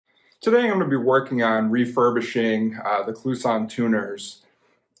Today I'm going to be working on refurbishing the Kluson tuners.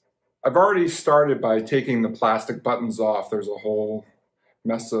 I've already started by taking the plastic buttons off. There's a whole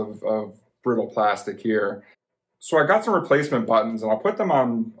mess of brittle plastic here. So I got some replacement buttons and I'll put them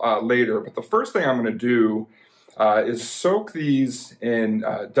on later, but the first thing I'm going to do is soak these in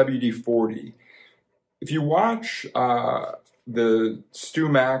WD-40. If you watch the Stu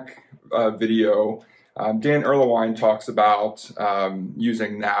Mac video, Dan Erlewine talks about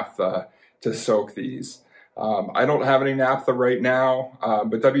using Naphtha to soak these. I don't have any Naphtha right now,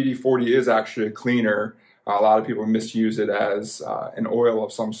 but WD-40 is actually a cleaner. A lot of people misuse it as an oil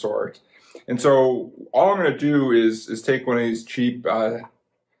of some sort. And so all I'm going to do is take one of these cheap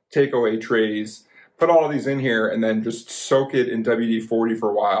takeaway trays, put all of these in here, and then just soak it in WD-40 for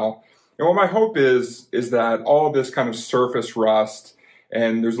a while. And what my hope is that all of this kind of surface rust,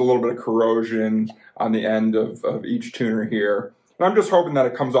 and there's a little bit of corrosion on the end of each tuner here. And I'm just hoping that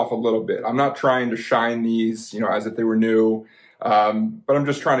it comes off a little bit. I'm not trying to shine these, as if they were new, but I'm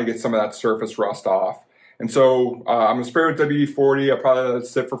just trying to get some of that surface rust off. And so I'm going to spray with WD-40. I'll probably let it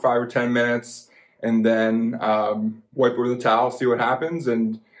sit for 5 or 10 minutes and then wipe it with a towel, see what happens,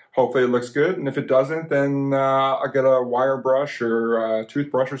 and hopefully it looks good. And if it doesn't, then I'll get a wire brush or a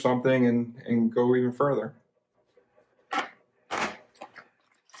toothbrush or something and go even further.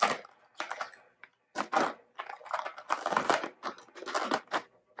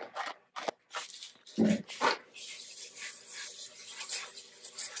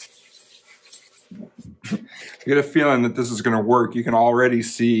 I get a feeling that this is going to work. You can already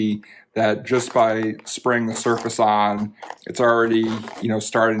see that just by spraying the surface on, it's already,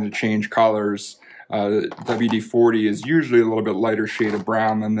 starting to change colors. WD-40 is usually a little bit lighter shade of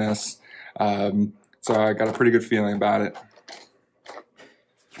brown than this. So I got a pretty good feeling about it.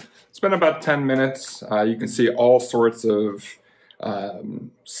 It's been about 10 minutes. You can see all sorts of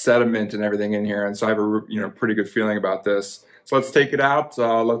sediment and everything in here, and so I have a pretty good feeling about this. So let's take it out,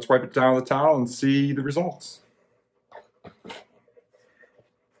 let's wipe it down with a towel and see the results.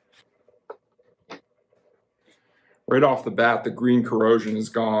 Right off the bat, the green corrosion is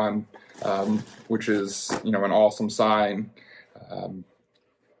gone, which is, an awesome sign.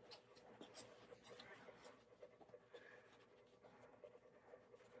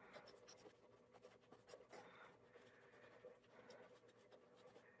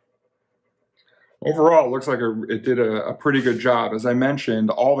 Overall, it looks like it did a pretty good job. As I mentioned,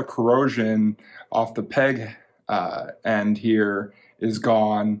 all the corrosion off the peg end here is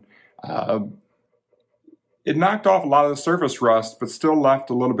gone. It knocked off a lot of the surface rust, but still left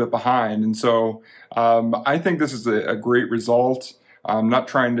a little bit behind. And so I think this is a great result. I'm not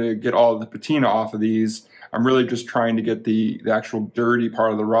trying to get all of the patina off of these. I'm really just trying to get the actual dirty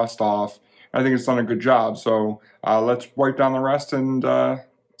part of the rust off. I think it's done a good job. So let's wipe down the rest and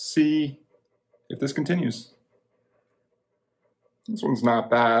see if this continues. This one's not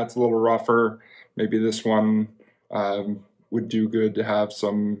bad. It's a little rougher. Maybe this one would do good to have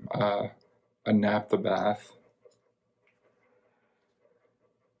some a Naphtha bath.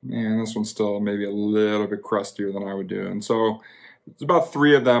 And this one's still maybe a little bit crustier than I would do. And so it's about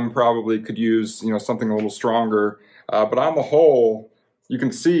 3 of them probably could use something a little stronger. But on the whole, you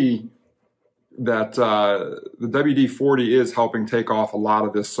can see that the WD-40 is helping take off a lot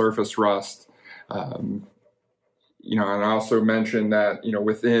of this surface rust. And I also mentioned that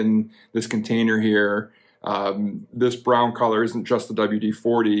within this container here, this brown color isn't just the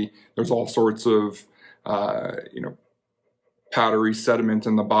WD-40. There's all sorts of powdery sediment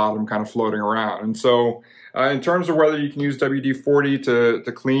in the bottom kind of floating around. And so in terms of whether you can use WD-40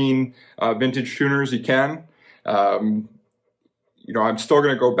 to clean vintage tuners, you can. I'm still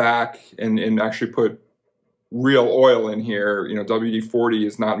going to go back and actually put real oil in here. WD-40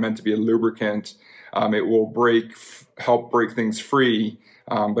 is not meant to be a lubricant. It will help break things free,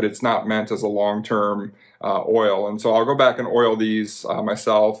 but it's not meant as a long-term oil. And so I'll go back and oil these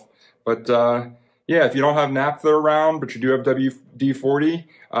myself. But yeah, if you don't have Naphtha around, but you do have WD-40,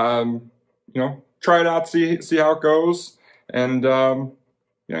 try it out, see how it goes, and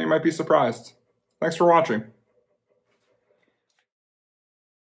you might be surprised. Thanks for watching.